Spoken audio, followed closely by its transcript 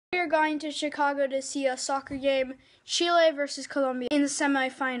We are going to Chicago to see a soccer game, Chile versus Colombia, in the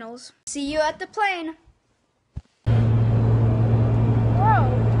semifinals. See you at the plane. Whoa.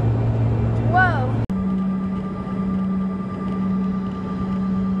 Whoa.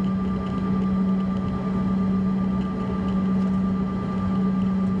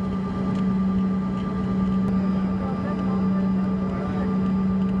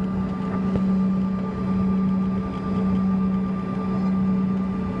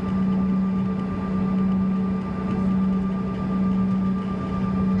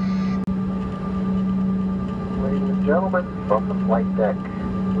 Gentlemen, from the flight deck,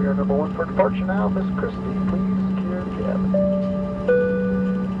 we are number 1 for departure now. Miss Christie, please secure the cabin.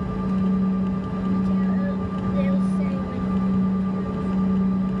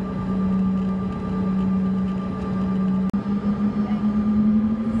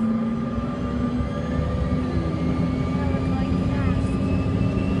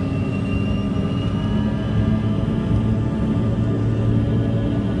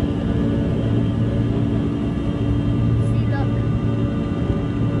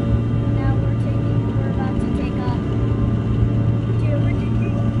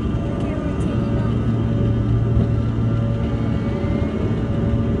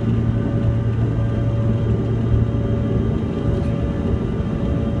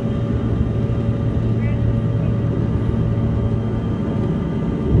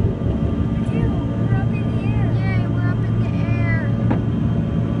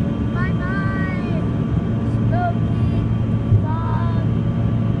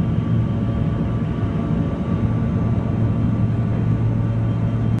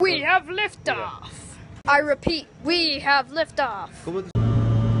 We have liftoff. I repeat, we have liftoff.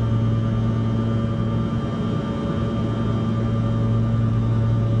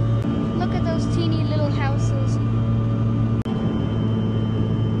 Look at those teeny little houses.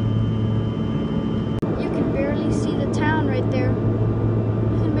 You can barely see the town right there.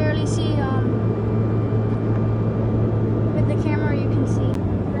 You can barely see, with the camera you can see.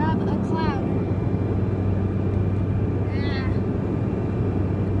 Grab a cloud.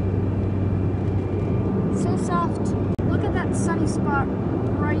 So soft. Look at that sunny spot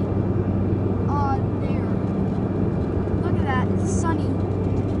right there. Look at that, it's sunny.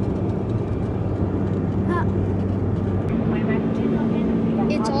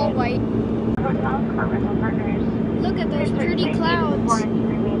 It's all white. Look at those pretty clouds.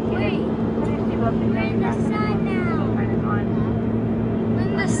 Wait, we're in the sun now. We're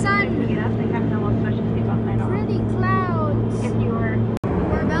in the sun. Pretty clouds.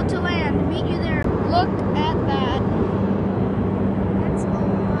 We're about to land. Meet you there. Look at that. That's a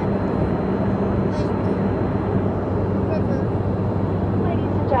lake, river.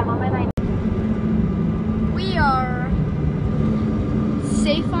 Ladies and gentlemen, We are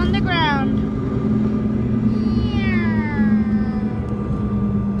safe on the ground.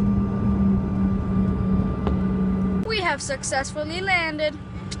 We have successfully landed.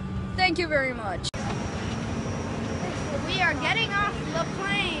 Thank you very much. We are getting off the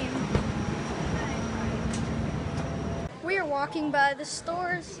plane. We are walking by the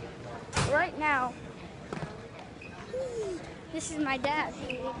stores right now. This is my dad.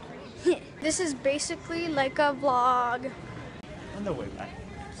 This is basically like a vlog. On the way back.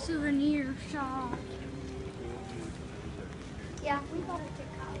 Souvenir shop. Yeah, we got a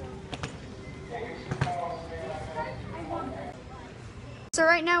Chicago. So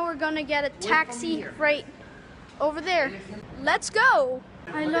right now we're gonna get a taxi right over there. Let's go.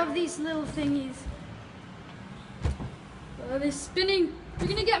 I love these little thingies. Oh, they're spinning. You're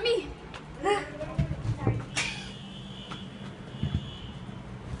gonna get me.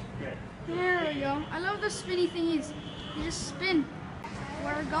 There we go. I love the spinny thingies. You just spin.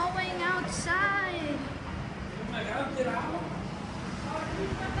 We're going outside.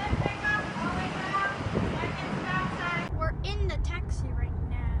 We're in the taxi right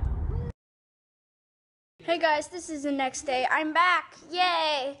now. Hey guys, this is the next day. I'm back.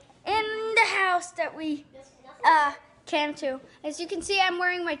 Yay! In the house that we came to. As you can see, I'm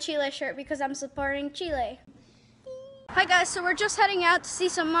wearing my Chile shirt because I'm supporting Chile. Hi guys, so we're just heading out to see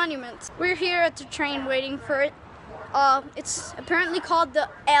some monuments. We're here at the train waiting for it. It's apparently called the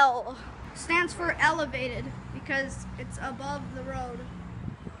L. Stands for elevated because it's above the road.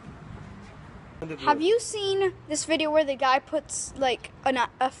 Have you seen this video where the guy puts like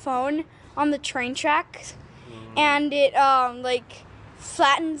a phone on the train tracks and it like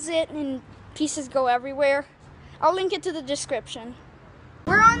flattens it and pieces go everywhere? I'll link it to the description.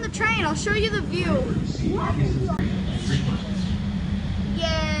 We're on the train. I'll show you the view.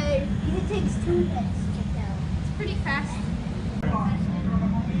 Yay! It takes 2 minutes to get down. It's pretty fast.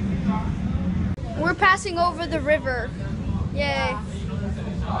 We're passing over the river. Yay.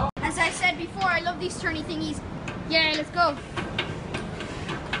 As I said before, I love these turny thingies. Yay, let's go.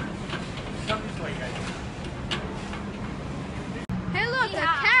 Hey look, a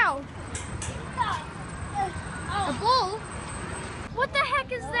cow. A bull? What the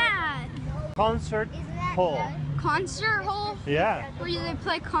heck is that? Concert hall. Concert hall? Yeah. Where they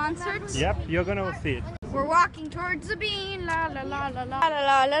play concerts? Yep, you're gonna see it. We're walking towards the bean. La la la la la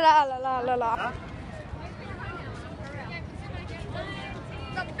la la la la la la la.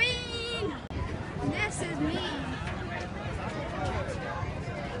 The bean. This is me.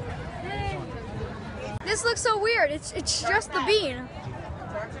 This looks so weird. It's just the bean,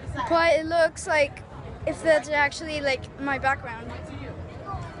 but it looks like if that's actually like my background.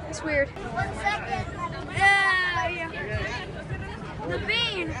 It's weird. 1 second. Yeah. The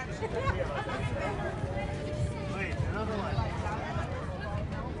bean. Wait, another one.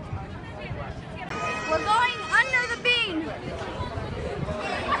 We're going under the bean.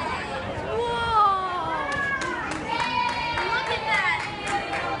 Whoa! Look at that.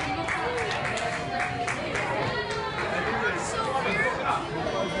 So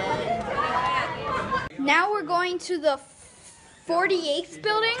weird. Now we're going to the 48th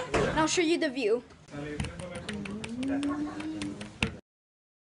building, and I'll show you the view.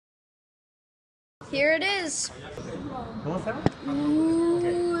 Here it is.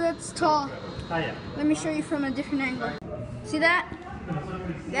 Ooh, that's tall. Let me show you from a different angle. See that?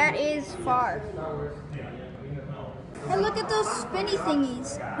 That is far. And look at those spinny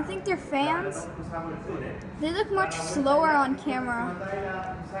thingies. I think they're fans. They look much slower on camera.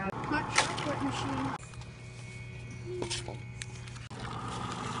 Hot chocolate machine.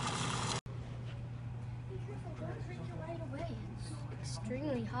 It's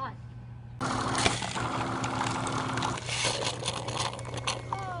extremely hot.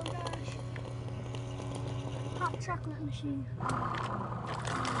 Oh gosh. Hot chocolate machine.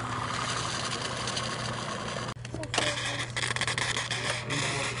 So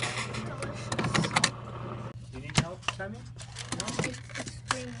You need help, Sammy? No?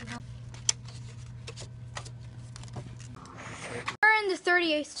 We're in the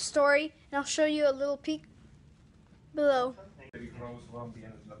 38th story, and I'll show you a little peek below.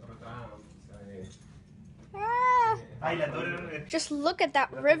 Ah, just look at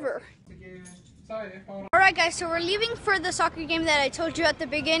that river. Alright guys, so we're leaving for the soccer game that I told you at the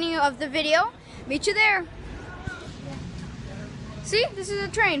beginning of the video. Meet you there. See, this is a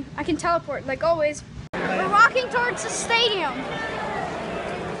train. I can teleport like always. We're walking towards the stadium.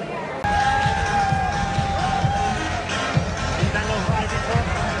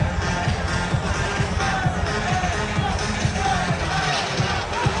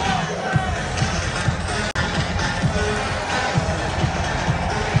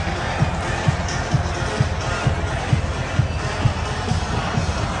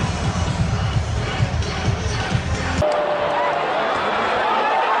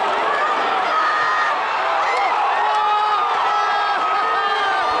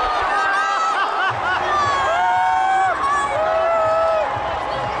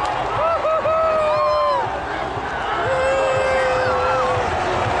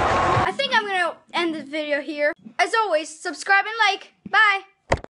 Here. As always, subscribe and like. Bye.